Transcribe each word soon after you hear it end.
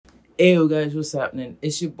Hey yo guys, what's happening?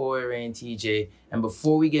 It's your boy Rain TJ, and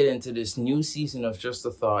before we get into this new season of Just a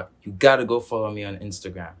Thought, you gotta go follow me on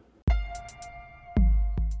Instagram.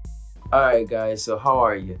 Alright guys, so how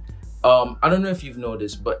are you? I don't know if you've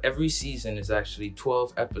noticed, but every season is actually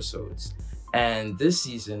 12 episodes. And this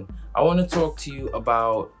season, I want to talk to you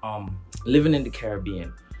about living in the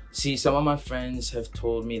Caribbean. See, some of my friends have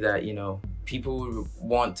told me that, people would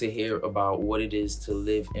want to hear about what it is to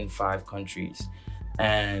live in 5 countries.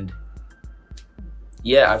 And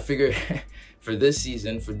yeah, I figured for this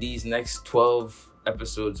season, for these next 12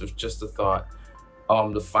 episodes of Just a Thought,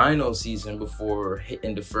 the final season before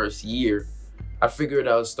hitting the first year, I figured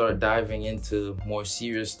I would start diving into more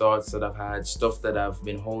serious thoughts that I've had, stuff that I've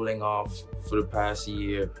been holding off for the past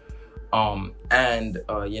year, and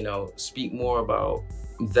speak more about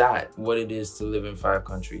what it is to live in 5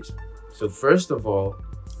 countries. So first of all,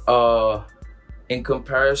 in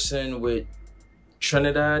comparison with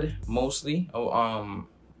Trinidad mostly,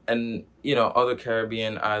 and other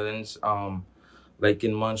Caribbean islands, like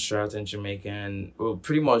in Montserrat and Jamaica, and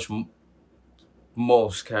pretty much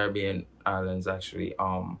most Caribbean islands actually.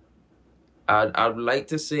 I'd like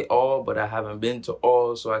to say all, but I haven't been to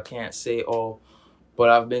all, so I can't say all. But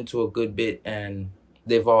I've been to a good bit, and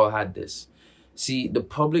they've all had this. See, the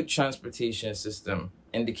public transportation system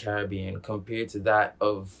in the Caribbean compared to that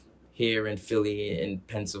of here in Philly, in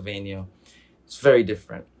Pennsylvania, it's very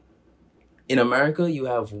different. In America, you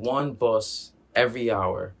have one bus every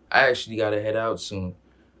hour. I actually gotta head out soon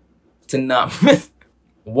to not miss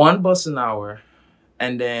one bus an hour.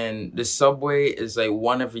 And then the subway is like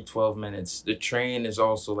one every 12 minutes. The train is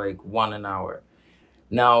also like one an hour.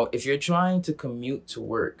 Now, if you're trying to commute to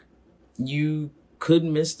work, you could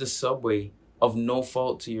miss the subway of no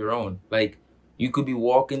fault to your own. Like, you could be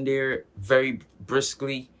walking there very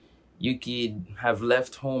briskly. You could have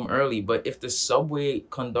left home early. But if the subway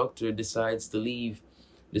conductor decides to leave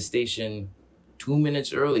the station 2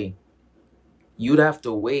 minutes early, you'd have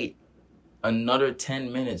to wait another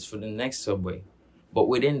 10 minutes for the next subway. But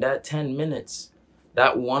within that 10 minutes,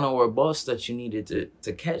 that 1 hour bus that you needed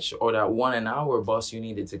to catch, or that 1 an hour bus you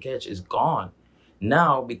needed to catch, is gone.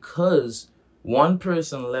 Now, because one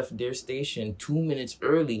person left their station 2 minutes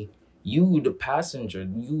early, you, the passenger,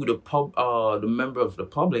 you, the member of the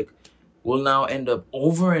public, will now end up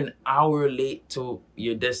over an hour late to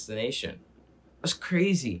your destination. That's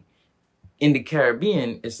crazy. In the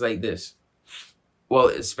Caribbean, it's like this. Well,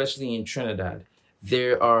 especially in Trinidad,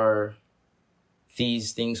 there are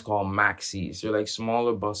these things called maxis. They're like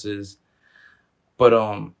smaller buses, but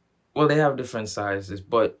they have different sizes.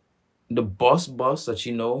 But the bus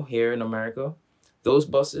that here in America, those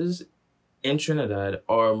buses in Trinidad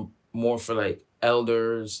are more for like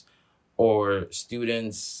elders or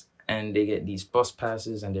students, and they get these bus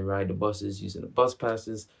passes and they ride the buses using the bus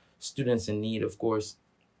passes. Students in need, of course.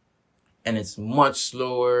 And it's much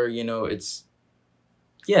slower, it's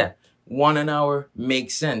 1 an hour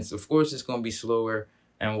makes sense. Of course, it's going to be slower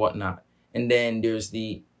and whatnot. And then there's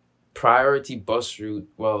the priority bus route.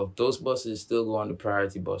 Well, those buses still go on the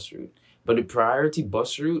priority bus route. But the priority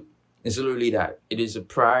bus route is literally that. It is a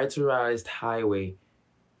prioritized highway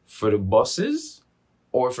for the buses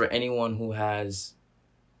or for anyone who has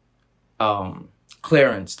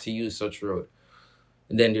clearance to use such road.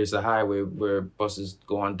 And then there's a highway where buses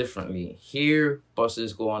go on differently. Here,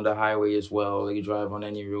 buses go on the highway as well. They drive on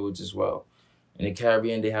any roads as well. In the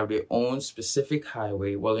Caribbean, they have their own specific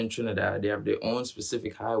highway. Well, in Trinidad, they have their own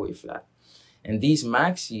specific highway for that. And these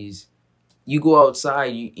maxis, you go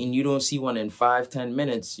outside and you don't see one in 5-10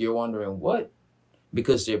 minutes. You're wondering what?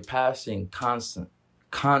 Because they're passing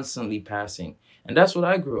constantly passing. And that's what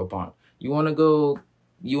I grew up on. You want to go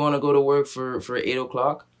to work for 8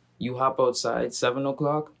 o'clock? You hop outside 7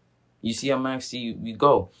 o'clock, you see a maxi, you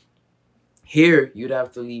go. Here, you'd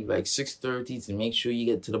have to leave like 6:30 to make sure you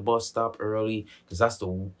get to the bus stop early, because that's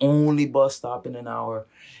the only bus stop in an hour.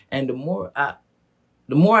 And the more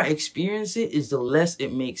I experience it, is the less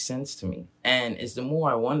it makes sense to me. And it's the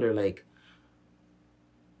more I wonder, like,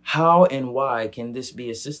 how and why can this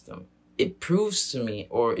be a system? It proves to me,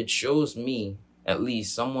 or it shows me, at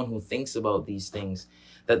least someone who thinks about these things,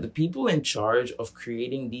 that the people in charge of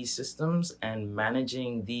creating these systems and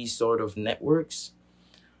managing these sort of networks,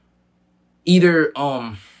 either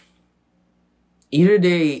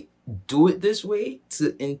they do it this way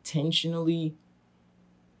to intentionally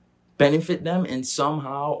benefit them and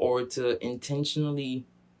somehow, or to intentionally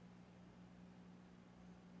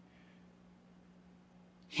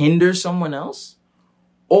hinder someone else,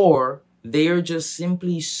 or they are just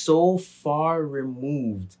simply so far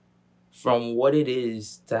removed from what it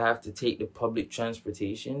is to have to take the public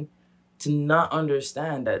transportation to not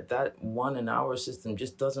understand that that 1 hour system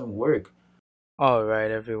just doesn't work. All right,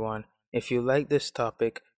 everyone. If you like this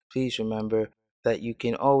topic, please remember that you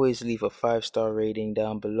can always leave a 5-star rating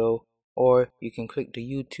down below, or you can click the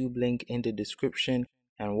YouTube link in the description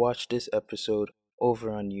and watch this episode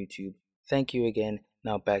over on YouTube. Thank you again.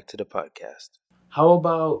 Now back to the podcast. How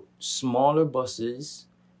about smaller buses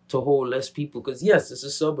to hold less people? Because yes, it's the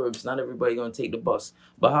suburbs. Not everybody gonna take the bus.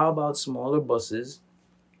 But how about smaller buses,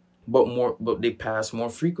 but they pass more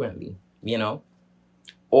frequently? You know.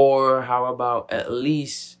 Or how about at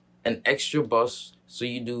least an extra bus so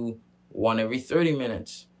you do one every 30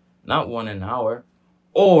 minutes, not one an hour?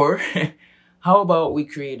 Or how about we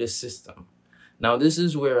create a system? Now, this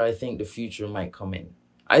is where I think the future might come in.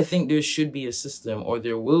 I think there should be a system, or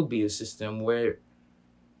there will be a system, where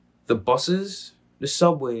the buses, the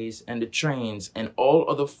subways, and the trains, and all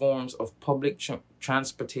other forms of public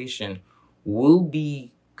transportation will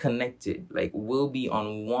be connected, like will be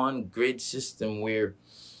on one grid system where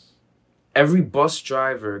every bus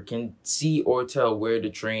driver can see or tell where the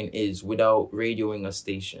train is without radioing a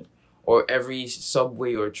station. Or every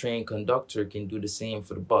subway or train conductor can do the same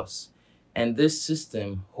for the bus. And this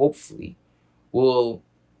system, hopefully, will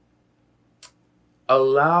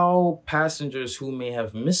allow passengers who may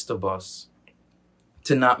have missed a bus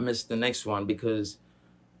to not miss the next one. Because,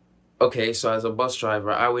 okay, so as a bus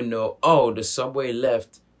driver, I would know, oh, the subway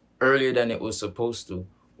left earlier than it was supposed to,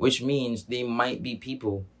 which means there might be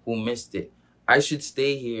people who missed it. I should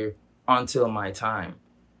stay here until my time.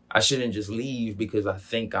 I shouldn't just leave because I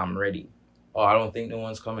think I'm ready. Oh, I don't think no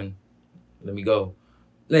one's coming. Let me go.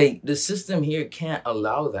 Like, the system here can't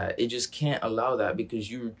allow that. It just can't allow that, because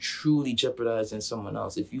you're truly jeopardizing someone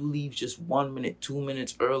else. If you leave just 1 minute, 2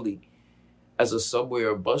 minutes early as a subway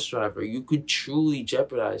or bus driver, you could truly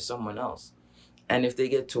jeopardize someone else. And if they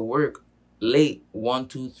get to work late 1,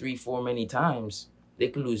 2, 3, 4 many times, they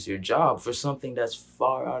could lose their job for something that's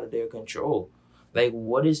far out of their control. Like,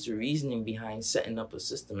 what is the reasoning behind setting up a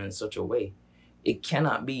system in such a way? It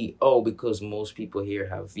cannot be, oh, because most people here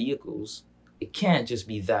have vehicles. It can't just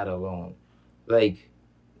be that alone. Like,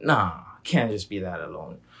 nah, can't just be that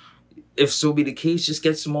alone. If so be the case, just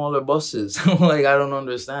get smaller buses. Like, I don't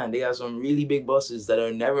understand. They have some really big buses that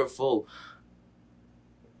are never full.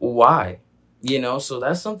 Why? You know, so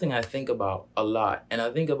that's something I think about a lot. And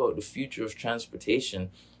I think about the future of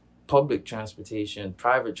transportation, public transportation,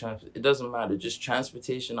 private transport. It doesn't matter, just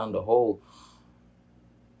transportation on the whole.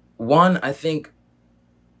 One, I think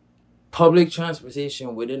public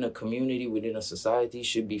transportation within a community, within a society,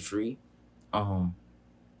 should be free.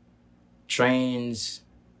 Trains,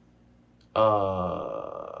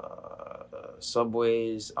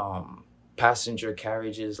 subways, passenger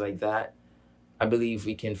carriages like that. I believe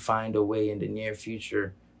we can find a way in the near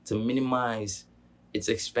future to minimize its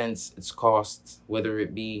expense, its costs, whether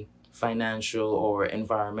it be financial or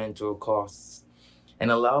environmental costs, and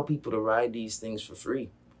allow people to ride these things for free.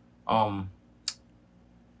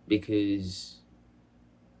 Because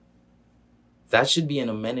that should be an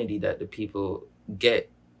amenity that the people get,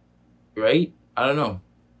 right? I don't know.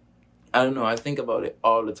 I think about it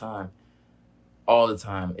all the time.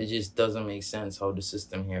 It just doesn't make sense how the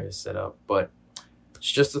system here is set up. But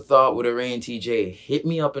it's just a thought with Ray and TJ. Hit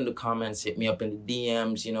me up in the comments, hit me up in the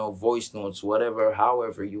DMs, voice notes, whatever,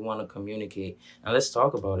 however you want to communicate. And let's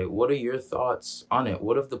talk about it. What are your thoughts on it?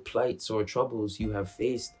 What are the plights or troubles you have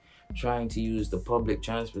faced trying to use the public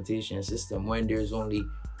transportation system when there's only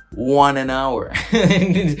one an hour?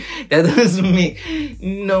 That doesn't make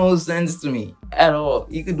no sense to me at all.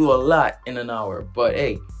 You could do a lot in an hour, but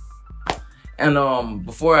hey. And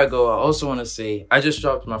before I go, I also want to say I just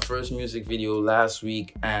dropped my first music video last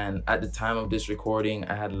week, and at the time of this recording,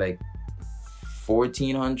 I had like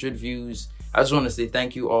 1,400 views. I just want to say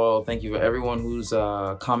thank you all. Thank you for everyone who's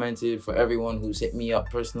commented, for everyone who's hit me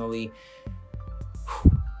up personally.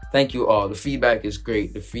 Thank you all. The feedback is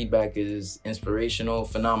great. The feedback is inspirational,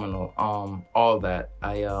 phenomenal. All that.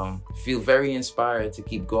 I feel very inspired to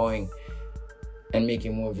keep going and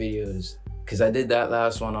making more videos, because I did that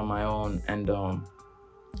last one on my own and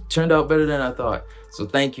turned out better than I thought. So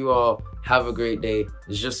thank you all. Have a great day.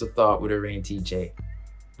 It's just a thought with Ray and TJ.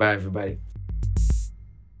 Bye, everybody.